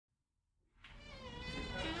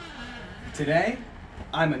Today,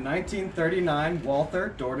 I'm a 1939 Walther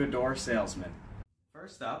door-to-door salesman.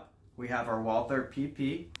 First up, we have our Walther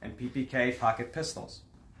PP and PPK pocket pistols.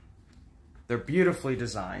 They're beautifully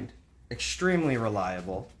designed, extremely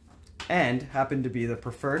reliable, and happen to be the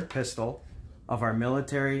preferred pistol of our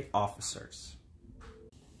military officers.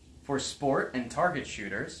 For sport and target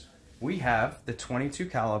shooters, we have the .22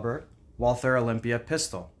 caliber Walther Olympia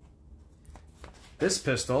pistol. This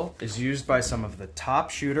pistol is used by some of the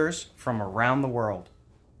top shooters from around the world.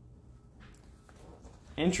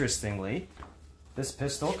 Interestingly, this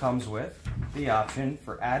pistol comes with the option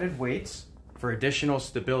for added weights for additional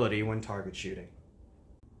stability when target shooting.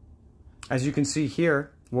 As you can see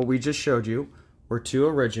here, what we just showed you were two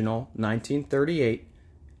original 1938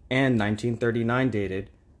 and 1939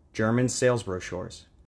 dated German sales brochures.